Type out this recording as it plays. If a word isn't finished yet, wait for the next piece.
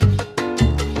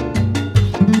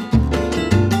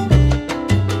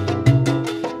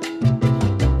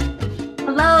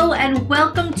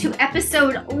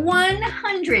episode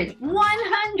 100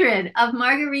 of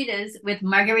Margaritas with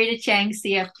Marguerita Chang,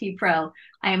 CFP Pro.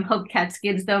 I am Hope Katz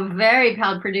Gibbs, the very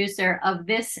proud producer of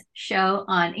this show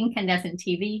on Incandescent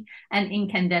TV and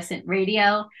Incandescent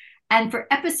Radio. And for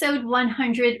episode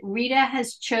 100, Rita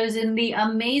has chosen the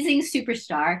amazing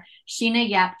superstar, Sheena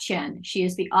Yap Chen. She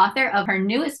is the author of her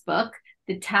newest book,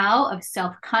 The Tao of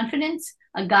Self Confidence,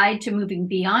 a guide to moving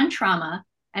beyond trauma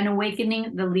and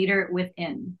awakening the leader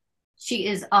within. She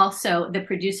is also the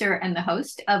producer and the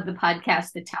host of the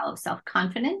podcast, The Tao of Self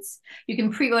Confidence. You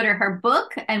can pre-order her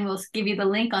book and we'll give you the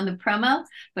link on the promo.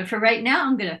 But for right now,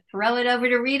 I'm going to throw it over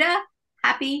to Rita.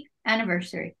 Happy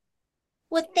anniversary.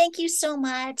 Well, thank you so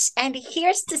much. And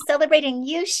here's to celebrating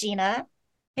you, Sheena.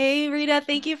 Hey, Rita,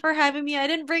 thank you for having me. I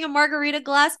didn't bring a margarita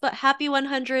glass, but happy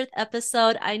 100th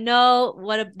episode. I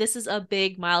know this is a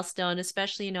big milestone,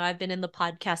 especially, I've been in the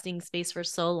podcasting space for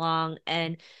so long,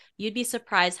 and you'd be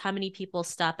surprised how many people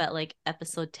stop at like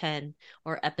episode 10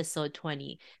 or episode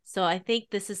 20. So I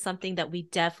think this is something that we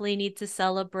definitely need to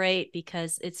celebrate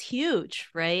because it's huge,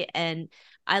 right? And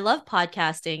I love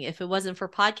podcasting. If it wasn't for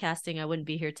podcasting, I wouldn't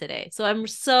be here today. So I'm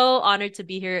so honored to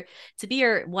be here, to be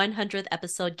your 100th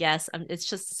episode guest. It's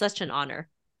just such an honor.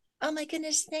 Oh my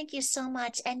goodness, thank you so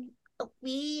much. And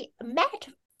we met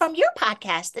from your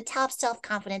podcast, The Tao of Self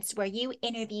Confidence, where you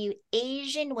interview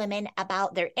Asian women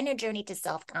about their inner journey to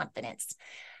self-confidence.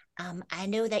 I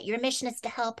know that your mission is to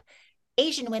help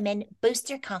Asian women boost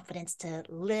their confidence to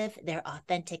live their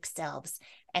authentic selves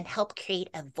and help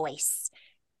create a voice.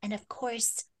 And of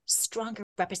course, stronger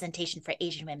representation for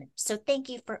Asian women. So thank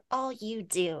you for all you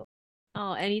do.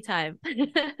 Oh, anytime.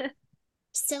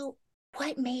 So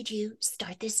what made you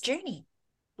start this journey?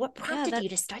 What prompted you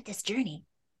to start this journey?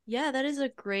 Yeah, that is a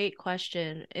great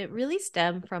question. It really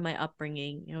stemmed from my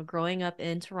upbringing. Growing up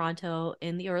in Toronto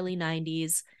in the early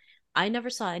 90s, I never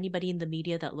saw anybody in the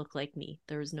media that looked like me.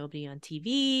 There was nobody on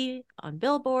TV, on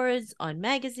billboards, on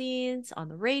magazines, on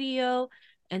the radio.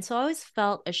 And so I always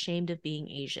felt ashamed of being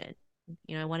Asian.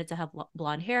 I wanted to have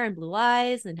blonde hair and blue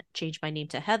eyes and change my name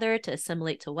to Heather to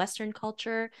assimilate to Western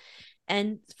culture.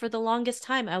 And for the longest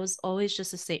time, I was always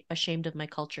just ashamed of my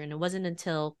culture. And it wasn't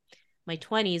until my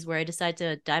 20s where I decided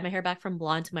to dye my hair back from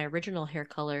blonde to my original hair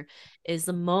color is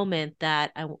the moment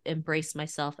that I embraced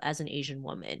myself as an Asian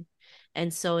woman.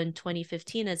 And so in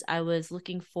 2015, as I was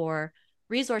looking for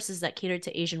resources that catered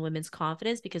to Asian women's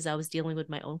confidence because I was dealing with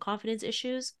my own confidence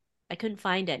issues, I couldn't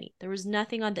find any. There was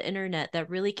nothing on the internet that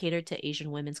really catered to Asian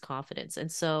women's confidence.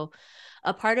 And so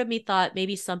a part of me thought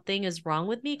maybe something is wrong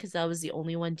with me because I was the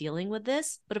only one dealing with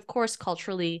this. But of course,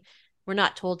 culturally, we're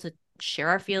not told to share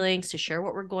our feelings, to share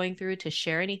what we're going through, to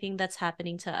share anything that's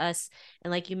happening to us.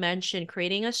 And like you mentioned,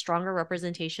 creating a stronger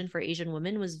representation for Asian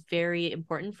women was very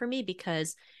important for me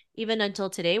because even until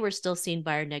today, we're still seen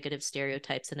by our negative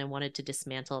stereotypes. And I wanted to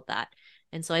dismantle that.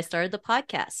 And so I started the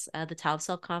podcast, The Tao of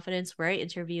Self Confidence, where I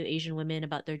interview Asian women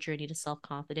about their journey to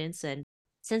self-confidence. And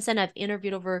since then, I've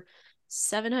interviewed over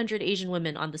 700 Asian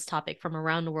women on this topic from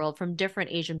around the world, from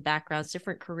different Asian backgrounds,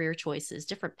 different career choices,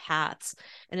 different paths.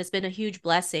 And it's been a huge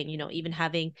blessing, even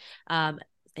having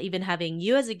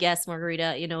you as a guest,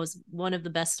 Margarita, is one of the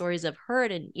best stories I've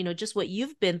heard. And, just what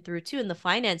you've been through too in the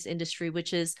finance industry,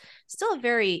 which is still a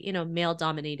very, male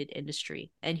dominated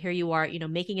industry. And here you are,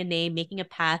 making a name, making a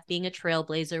path, being a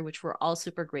trailblazer, which we're all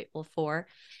super grateful for.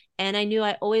 And I knew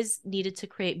I always needed to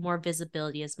create more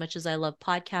visibility. As much as I love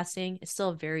podcasting, it's still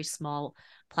a very small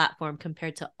platform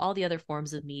compared to all the other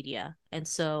forms of media. And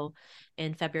so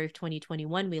in February of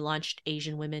 2021, we launched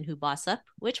Asian Women Who Boss Up,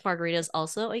 which Marguerita is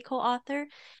also a co-author.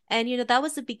 And, that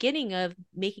was the beginning of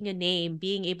making a name,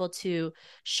 being able to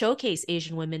showcase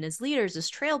Asian women as leaders, as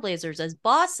trailblazers, as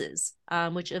bosses,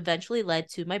 which eventually led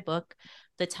to my book,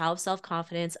 The Tao of Self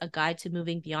Confidence, a guide to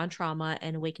moving beyond trauma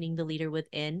and awakening the leader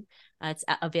within. It's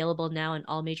available now in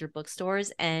all major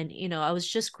bookstores. And, I was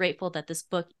just grateful that this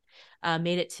book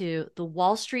made it to the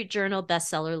Wall Street Journal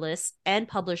bestseller list and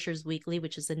Publishers Weekly,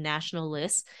 which is a national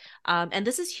list. And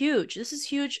this is huge. This is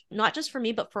huge, not just for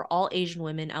me, but for all Asian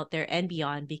women out there and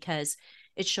beyond, because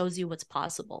it shows you what's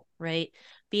possible, right?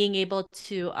 Being able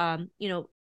to,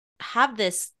 have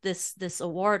this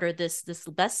award or this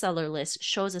bestseller list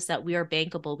shows us that we are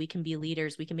bankable, we can be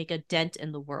leaders, we can make a dent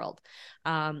in the world.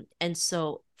 And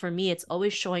so for me, it's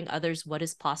always showing others what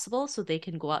is possible so they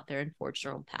can go out there and forge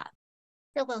their own path.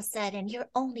 So well said, and you're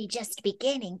only just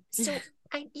beginning. So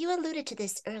you alluded to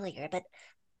this earlier, but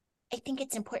I think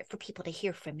it's important for people to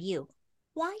hear from you.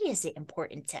 Why is it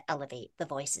important to elevate the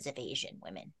voices of Asian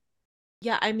women?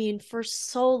 Yeah, I mean, for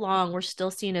so long, we're still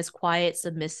seen as quiet,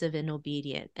 submissive, and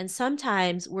obedient. And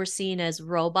sometimes we're seen as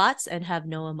robots and have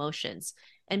no emotions.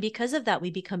 And because of that,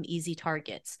 we become easy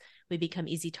targets. We become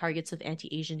easy targets of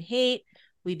anti-Asian hate.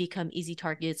 We become easy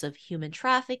targets of human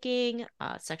trafficking,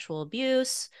 sexual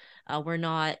abuse. We're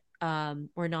not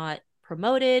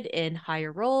promoted in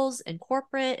higher roles in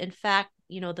corporate. In fact,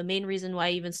 the main reason why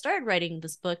I even started writing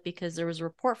this book, because there was a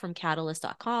report from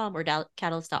catalyst.com or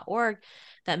catalyst.org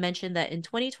that mentioned that in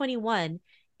 2021,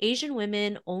 Asian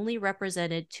women only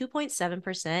represented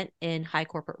 2.7% in high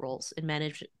corporate roles, in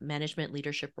management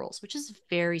leadership roles, which is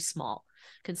very small,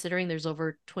 considering there's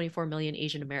over 24 million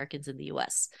Asian Americans in the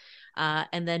US.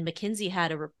 And then McKinsey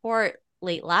had a report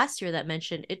late last year that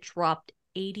mentioned it dropped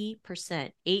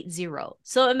 80%, 80.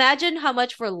 So imagine how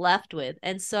much we're left with.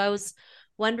 And so I was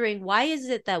wondering, why is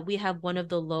it that we have one of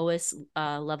the lowest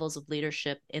levels of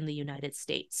leadership in the United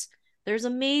States? There's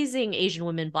amazing Asian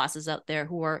women bosses out there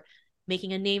who are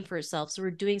making a name for ourselves. So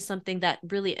we're doing something that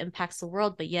really impacts the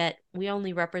world, but yet we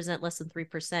only represent less than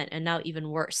 3%, and now even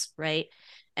worse, right?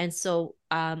 And so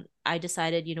I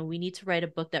decided, we need to write a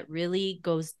book that really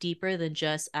goes deeper than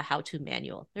just a how-to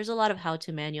manual. There's a lot of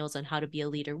how-to manuals on how to be a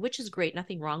leader, which is great,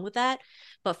 nothing wrong with that.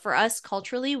 But for us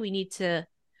culturally, we need to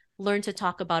learn to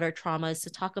talk about our traumas, to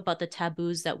talk about the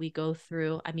taboos that we go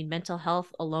through. I mean, mental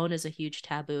health alone is a huge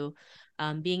taboo.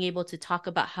 Being able to talk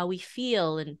about how we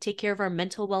feel and take care of our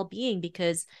mental well-being,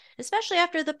 because especially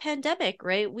after the pandemic,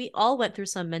 right, we all went through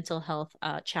some mental health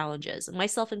challenges,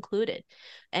 myself included.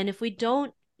 And if we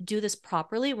don't do this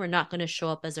properly, we're not going to show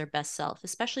up as our best self,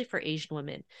 especially for Asian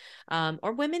women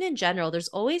or women in general. There's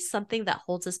always something that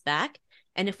holds us back.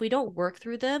 And if we don't work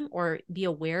through them or be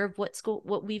aware of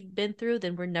what we've been through,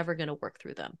 then we're never going to work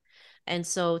through them. And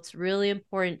so it's really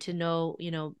important to know,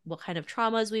 what kind of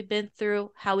traumas we've been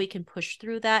through, how we can push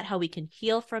through that, how we can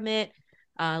heal from it,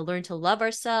 learn to love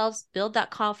ourselves, build that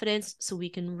confidence so we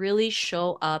can really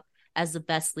show up as the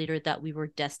best leader that we were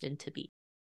destined to be.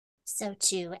 So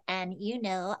too. And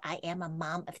I am a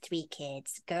mom of 3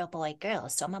 kids, girl, boy, girl.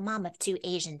 So I'm a mom of 2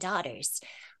 Asian daughters.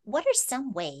 What are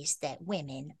some ways that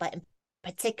women, but in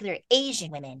particular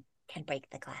Asian women, can break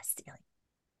the glass ceiling?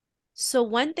 So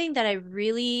one thing that I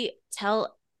really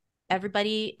tell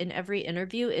everybody in every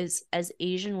interview is, as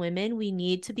Asian women, we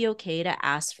need to be okay to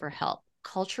ask for help.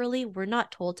 Culturally, we're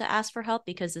not told to ask for help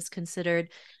because it's considered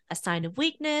a sign of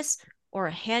weakness or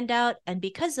a handout. And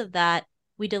because of that,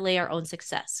 we delay our own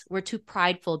success. We're too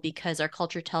prideful because our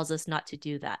culture tells us not to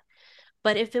do that.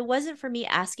 But if it wasn't for me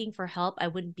asking for help, I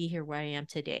wouldn't be here where I am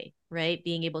today, right?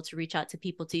 Being able to reach out to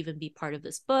people to even be part of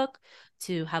this book,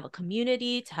 to have a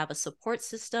community, to have a support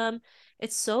system.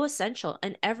 It's so essential.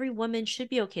 And every woman should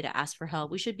be okay to ask for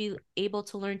help. We should be able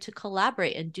to learn to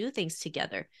collaborate and do things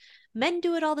together. Men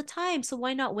do it all the time, so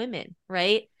why not women,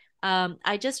 right?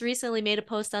 I just recently made a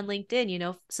post on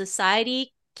LinkedIn.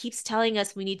 Society keeps telling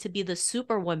us we need to be the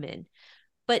superwoman.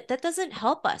 But that doesn't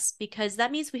help us, because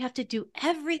that means we have to do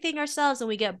everything ourselves, and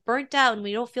we get burnt out and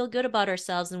we don't feel good about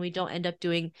ourselves, and we don't end up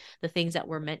doing the things that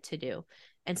we're meant to do.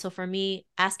 And so for me,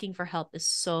 asking for help is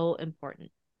so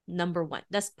important. Number one,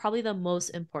 that's probably the most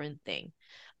important thing.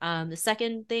 The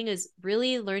second thing is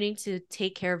really learning to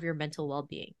take care of your mental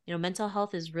well-being. Mental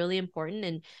health is really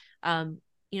important, and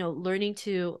learning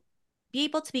to be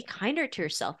able to be kinder to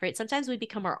yourself, right? Sometimes we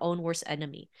become our own worst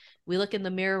enemy. We look in the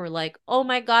mirror, we're like, oh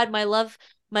my God, my love,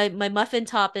 my muffin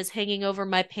top is hanging over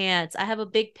my pants. I have a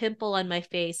big pimple on my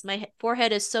face. My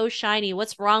forehead is so shiny.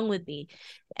 What's wrong with me?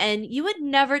 And you would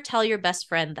never tell your best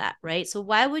friend that, right? So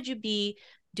why would you be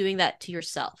doing that to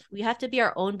yourself? We have to be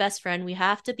our own best friend. We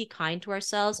have to be kind to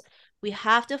ourselves. We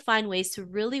have to find ways to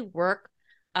really work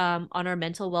on our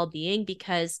mental well-being,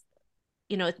 because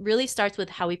it really starts with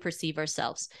how we perceive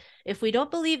ourselves. If we don't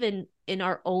believe in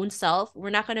our own self, we're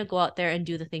not going to go out there and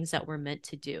do the things that we're meant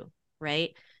to do,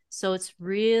 right? So it's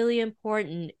really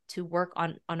important to work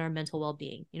on our mental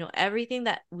well-being. Everything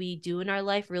that we do in our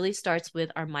life really starts with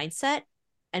our mindset.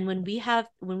 And when we have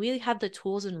the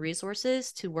tools and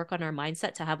resources to work on our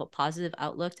mindset, to have a positive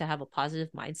outlook, to have a positive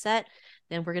mindset,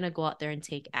 then we're going to go out there and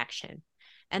take action.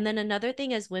 And then another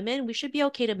thing, as women, we should be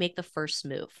okay to make the first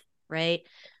move, right?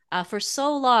 For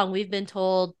so long, we've been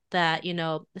told that,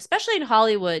 especially in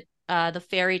Hollywood, the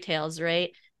fairy tales,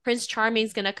 right? Prince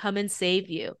Charming's going to come and save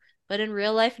you. But in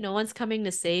real life, no one's coming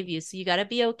to save you. So you got to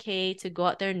be okay to go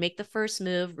out there and make the first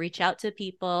move, reach out to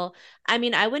people. I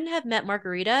mean, I wouldn't have met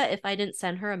Marguerita if I didn't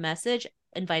send her a message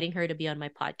inviting her to be on my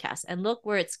podcast. And look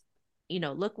where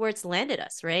it's landed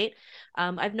us, right?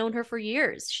 I've known her for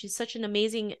years. She's such an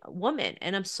amazing woman,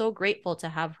 and I'm so grateful to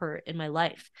have her in my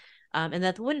life. And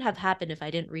that wouldn't have happened if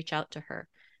I didn't reach out to her.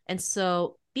 And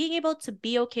so being able to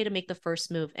be okay to make the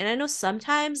first move. And I know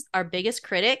sometimes our biggest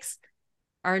critics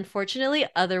are unfortunately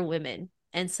other women.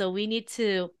 And so we need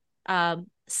to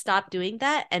stop doing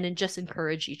that and then just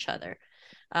encourage each other.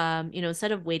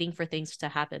 Instead of waiting for things to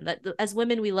happen. That as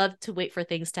women, we love to wait for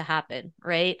things to happen,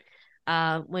 right?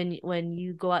 When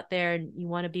you go out there and you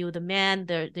want to be with a man,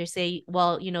 they say,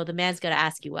 well, the man's got to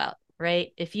ask you out,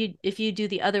 right? If you do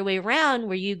the other way around,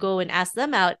 where you go and ask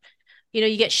them out,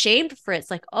 you get shamed for it.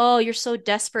 It's like, oh, you're so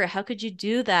desperate. How could you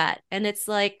do that? And it's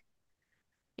like,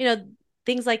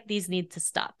 things like these need to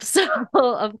stop. So,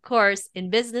 of course,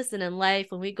 in business and in life,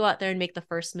 when we go out there and make the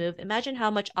first move, imagine how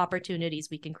much opportunities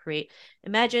we can create.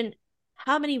 Imagine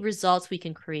how many results we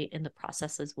can create in the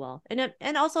process as well.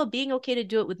 And also being okay to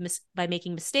do it by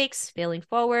making mistakes, failing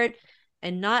forward,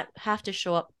 and not have to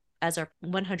show up as our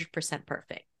 100%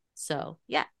 perfect. So,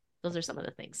 yeah, those are some of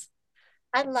the things.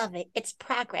 I love it. It's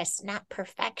progress, not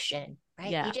perfection,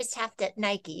 right? Yeah. You just have to,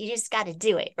 Nike, you just got to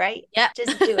do it, right? Yeah.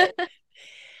 Just do it.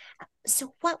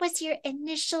 So what was your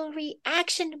initial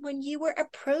reaction when you were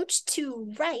approached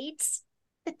to write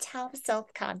the Tao of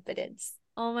Self Confidence?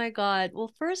 Oh my God.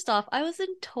 Well, first off, I was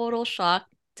in total shock,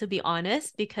 to be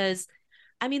honest, because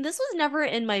this was never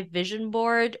in my vision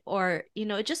board, or,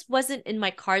 it just wasn't in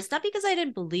my cards. Not because I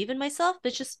didn't believe in myself,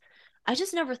 but I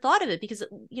just never thought of it because,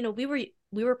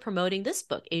 we were promoting this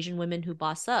book, Asian Women Who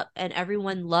Boss Up, and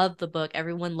everyone loved the book.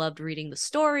 Everyone loved reading the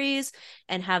stories,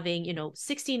 and having,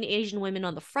 16 Asian women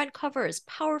on the front cover is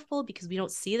powerful because we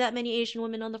don't see that many Asian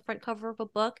women on the front cover of a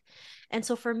book. And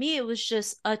so for me, it was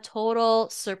just a total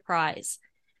surprise.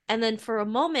 And then for a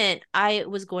moment, I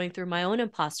was going through my own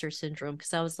imposter syndrome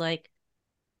because I was like,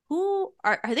 who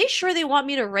are they sure they want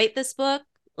me to write this book?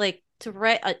 Like, to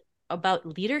write about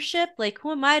leadership? Like,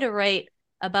 who am I to write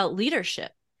about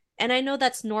leadership? And I know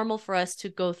that's normal for us to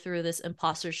go through this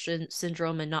imposter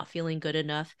syndrome and not feeling good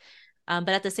enough. But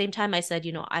at the same time, I said,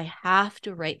 I have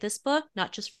to write this book,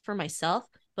 not just for myself,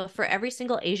 but for every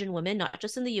single Asian woman, not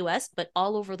just in the US, but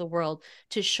all over the world,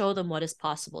 to show them what is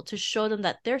possible, to show them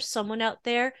that there's someone out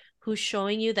there who's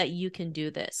showing you that you can do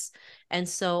this. And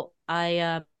so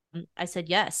I said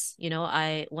yes.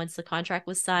 Once the contract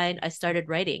was signed, I started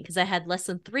writing because I had less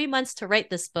than 3 months to write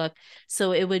this book,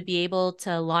 so it would be able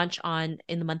to launch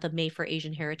in the month of May for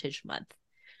Asian Heritage Month.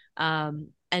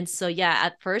 And so yeah,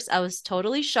 at first I was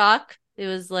totally shocked. It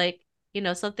was like,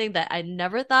 something that I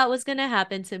never thought was going to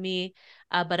happen to me,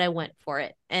 but I went for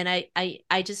it, and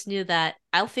I just knew that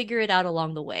I'll figure it out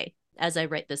along the way as I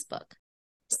write this book.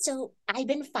 So I've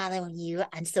been following you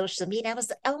on social media. I was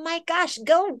like, oh my gosh,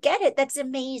 go get it. That's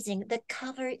amazing. The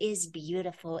cover is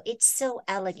beautiful. It's so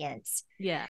elegant.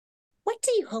 Yeah. What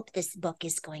do you hope this book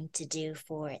is going to do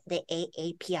for the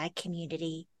AAPI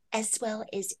community as well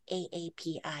as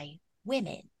AAPI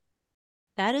women?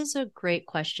 That is a great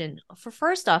question.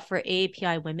 First off, for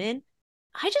AAPI women,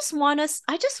 I just want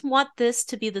this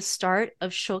to be the start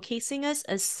of showcasing us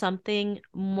as something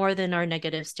more than our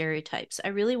negative stereotypes. I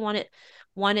really really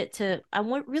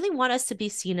want us to be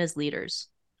seen as leaders,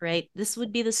 right? This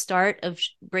would be the start of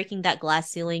breaking that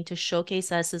glass ceiling to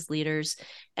showcase us as leaders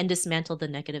and dismantle the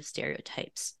negative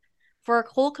stereotypes. For our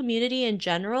whole community in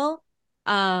general,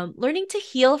 learning to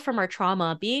heal from our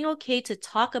trauma, being okay to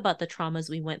talk about the traumas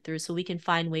we went through so we can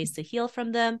find ways to heal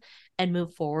from them and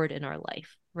move forward in our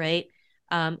life, right?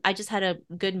 I just had a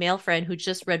good male friend who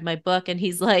just read my book, and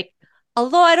he's like,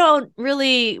 although I don't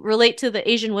really relate to the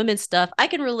Asian women stuff, I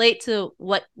can relate to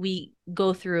what we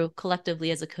go through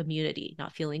collectively as a community,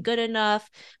 not feeling good enough,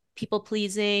 people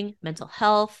pleasing, mental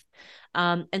health.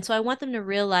 And so I want them to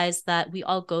realize that we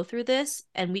all go through this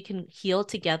and we can heal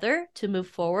together to move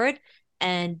forward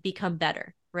and become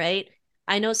better, right?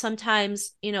 I know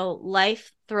sometimes,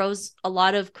 life throws a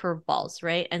lot of curveballs,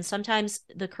 right? And sometimes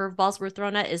the curveballs we're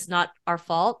thrown at is not our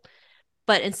fault.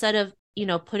 But instead of,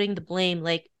 putting the blame,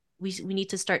 like we need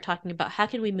to start talking about how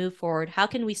can we move forward? How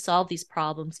can we solve these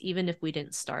problems, even if we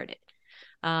didn't start it?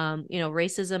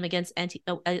 Racism against the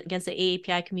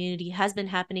AAPI community has been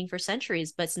happening for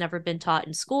centuries, but it's never been taught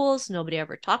in schools. Nobody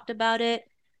ever talked about it.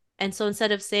 And so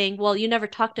instead of saying, well, you never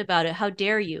talked about it, how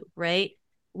dare you, right?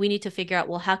 We need to figure out,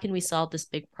 well, how can we solve this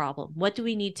big problem? What do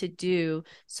we need to do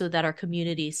so that our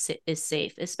community is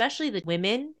safe, especially the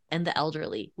women and the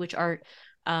elderly, which are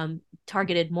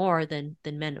targeted more than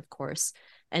men, of course.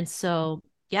 And so,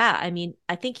 yeah,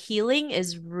 I think healing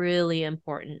is really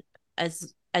important.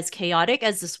 As chaotic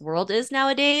as this world is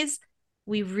nowadays,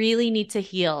 we really need to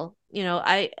heal.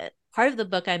 Part of the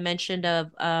book I mentioned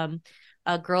of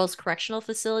a girls' correctional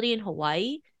facility in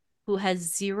Hawaii who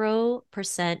has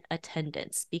 0%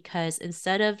 attendance because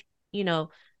instead of,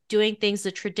 doing things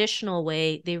the traditional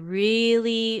way, they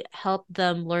really help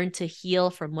them learn to heal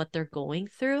from what they're going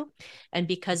through. And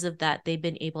because of that, they've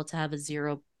been able to have a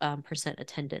 0%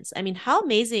 attendance. I mean, how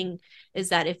amazing is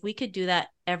that if we could do that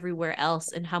everywhere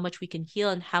else, and how much we can heal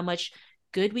and how much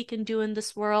good we can do in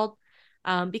this world?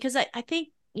 Because I think,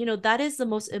 that is the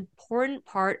most important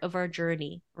part of our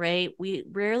journey, right? We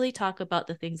rarely talk about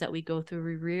the things that we go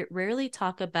through. We rarely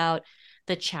talk about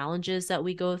the challenges that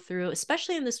we go through,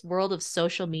 especially in this world of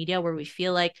social media where we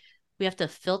feel like we have to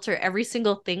filter every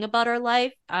single thing about our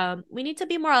life. We need to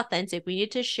be more authentic. We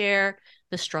need to share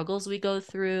the struggles we go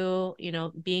through,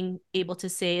 being able to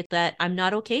say that I'm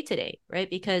not okay today, right?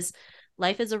 Because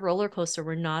life is a roller coaster.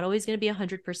 We're not always going to be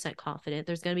 100% confident.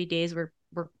 There's going to be days where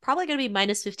we're probably going to be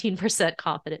minus 15%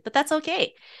 confident, but that's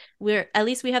okay. At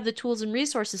least we have the tools and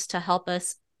resources to help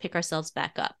us pick ourselves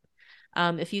back up.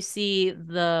 If you see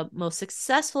the most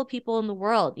successful people in the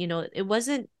world, it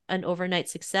wasn't an overnight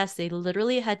success. They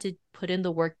literally had to put in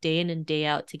the work day in and day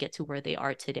out to get to where they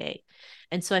are today.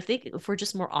 And so I think if we're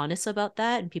just more honest about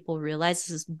that and people realize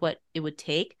this is what it would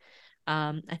take,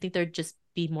 I think there'd just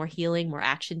be more healing, more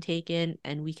action taken,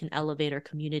 and we can elevate our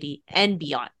community and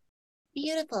beyond.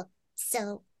 Beautiful.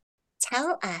 So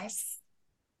tell us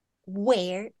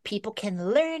where people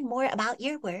can learn more about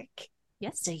your work.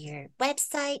 Yes. So your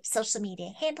website, social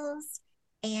media handles,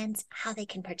 and how they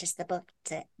can purchase the book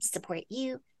to support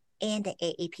you and the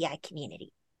AAPI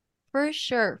community. For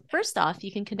sure. First off,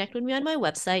 you can connect with me on my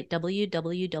website,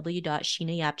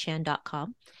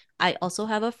 www.sheenayapchan.com. I also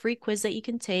have a free quiz that you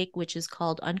can take, which is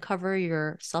called Uncover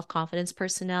Your Self-Confidence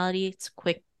Personality. It's a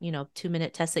quick,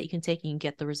 2-minute test that you can take and you can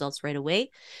get the results right away.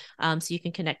 So you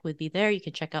can connect with me there. You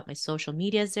can check out my social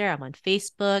medias there. I'm on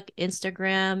Facebook,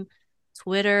 Instagram,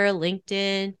 Twitter,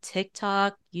 LinkedIn,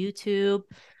 TikTok, YouTube.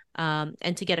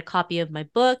 And to get a copy of my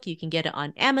book, you can get it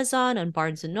on Amazon, on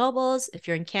Barnes & Nobles. If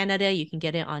you're in Canada, you can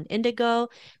get it on Indigo.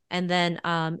 And then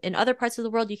in other parts of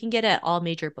the world, you can get it at all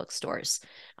major bookstores.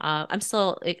 I'm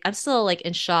still like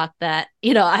in shock that,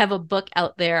 I have a book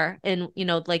out there in,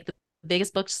 like the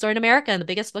biggest bookstore in America and the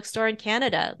biggest bookstore in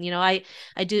Canada. I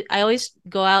always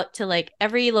go out to like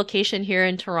every location here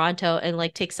in Toronto and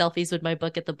like take selfies with my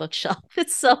book at the bookshelf.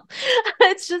 It's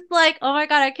just like, oh my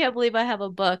God, I can't believe I have a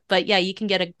book. But yeah, you can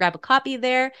grab a copy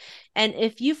there. And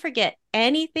if you forget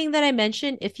anything that I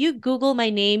mentioned, if you Google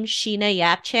my name, Sheena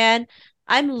Yap Chen,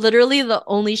 I'm literally the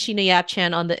only Sheena Yap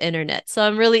Chen on the internet. So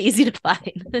I'm really easy to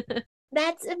find.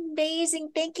 That's amazing.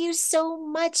 Thank you so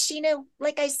much, Sheena.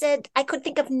 Like I said, I could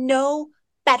think of no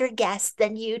better guest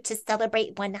than you to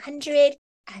celebrate 100.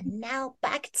 And now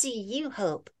back to you,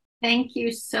 Hope. Thank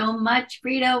you so much,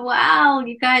 Rita. Wow,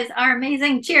 you guys are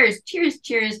amazing. Cheers, cheers,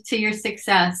 cheers to your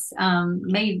success.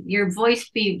 May your voice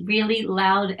be really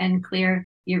loud and clear.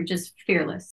 You're just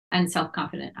fearless and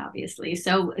self-confident, obviously.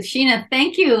 So Sheena,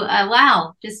 thank you.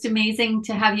 Wow, just amazing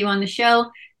to have you on the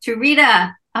show. To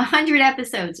Rita, 100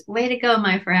 episodes. Way to go,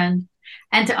 my friend.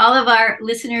 And to all of our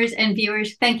listeners and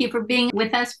viewers, thank you for being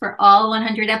with us for all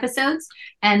 100 episodes.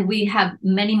 And we have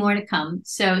many more to come.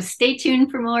 So stay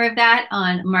tuned for more of that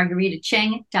on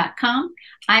margaritacheng.com.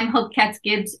 I'm Hope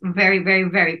Katz-Gibbs, very, very,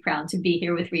 very proud to be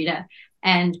here with Rita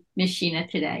and Miss Sheena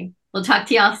today. We'll talk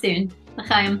to y'all soon.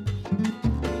 L'chaim.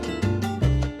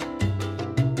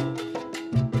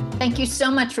 Thank you so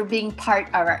much for being part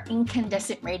of our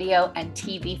Incandescent Radio and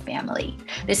TV family.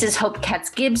 This is Hope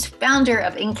Katz-Gibbs, founder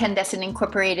of Incandescent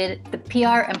Incorporated, the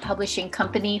PR and publishing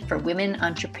company for women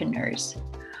entrepreneurs.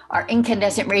 Our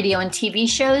Incandescent Radio and TV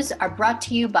shows are brought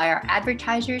to you by our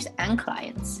advertisers and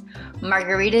clients.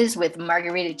 Margaritas with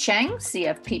Marguerita Cheng,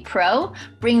 CFP Pro,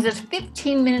 brings us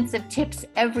 15 minutes of tips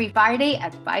every Friday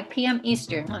at 5 p.m.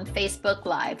 Eastern on Facebook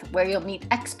Live, where you'll meet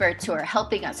experts who are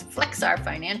helping us flex our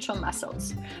financial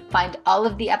muscles. Find all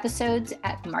of the episodes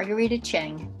at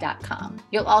margaritacheng.com.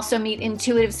 You'll also meet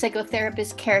intuitive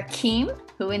psychotherapist Kara Keem,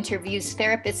 who interviews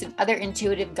therapists and other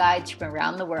intuitive guides from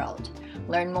around the world.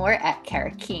 Learn more at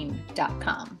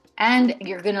karakeem.com. And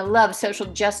you're going to love social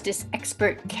justice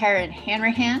expert Karen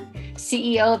Hanrahan,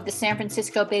 CEO of the San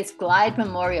Francisco-based Glide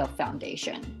Memorial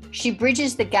Foundation. She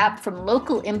bridges the gap from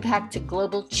local impact to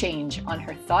global change on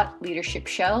her Thought Leadership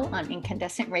show on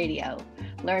Incandescent Radio.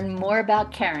 Learn more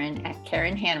about Karen at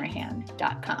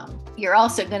karenhanrahan.com. You're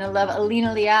also going to love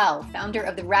Alina Liao, founder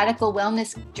of the radical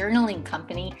wellness journaling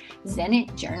company,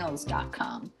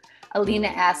 zenitjournals.com. Alina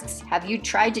asks, have you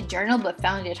tried to journal but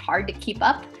found it hard to keep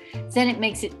up? Zenit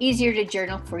makes it easier to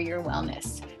journal for your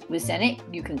wellness. With Zenit,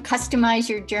 you can customize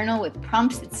your journal with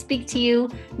prompts that speak to you.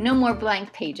 No more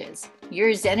blank pages. Your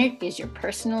Zenit is your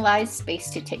personalized space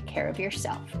to take care of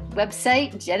yourself.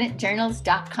 Website,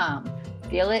 zenitjournals.com.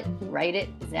 feel it, write it,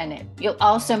 zen it. You'll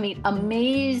also meet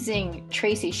amazing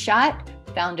Tracy Schott,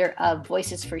 founder of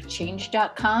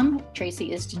voicesforchange.com.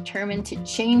 Tracy is determined to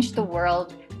change the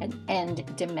world and end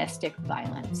domestic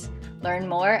violence. Learn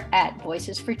more at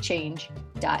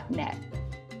voicesforchange.net.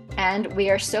 And we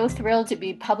are so thrilled to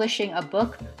be publishing a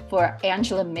book for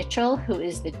Angela Mitchell, who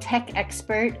is the tech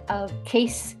expert of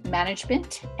case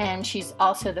management. And she's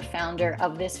also the founder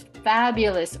of this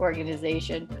fabulous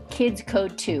organization, Kids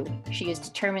Code 2. She is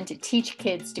determined to teach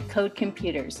kids to code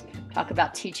computers. Talk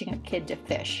about teaching a kid to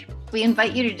fish. We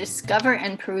invite you to discover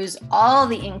and peruse all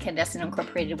the Incandescent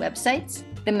Incorporated websites,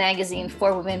 the magazine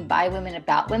For Women, By Women,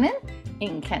 About Women,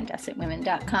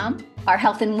 incandescentwomen.com. Our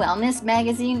health and wellness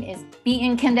magazine is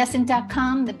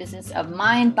beincandescent.com, the business of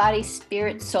mind, body,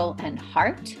 spirit, soul, and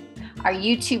heart. Our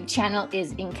YouTube channel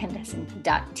is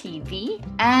incandescent.tv,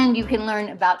 and you can learn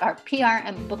about our PR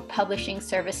and book publishing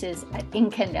services at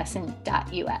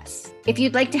incandescent.us. If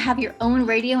you'd like to have your own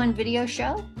radio and video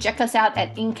show, check us out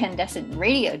at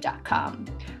incandescentradio.com,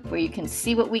 where you can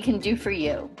see what we can do for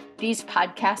you. These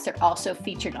podcasts are also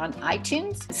featured on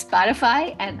iTunes,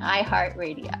 Spotify, and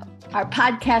iHeartRadio. Our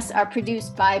podcasts are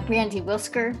produced by Brandy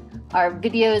Wilsker. Our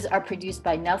videos are produced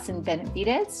by Nelson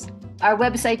Benavides. Our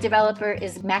website developer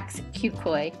is Max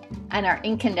Kukoy, and our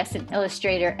incandescent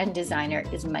illustrator and designer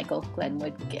is Michael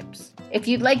Glenwood Gibbs. If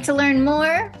you'd like to learn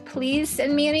more, please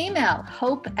send me an email,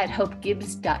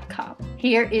 hope@hopegibbs.com.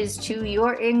 Here is to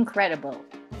your incredible,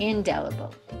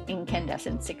 indelible,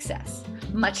 incandescent success.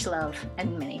 Much love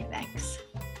and many thanks.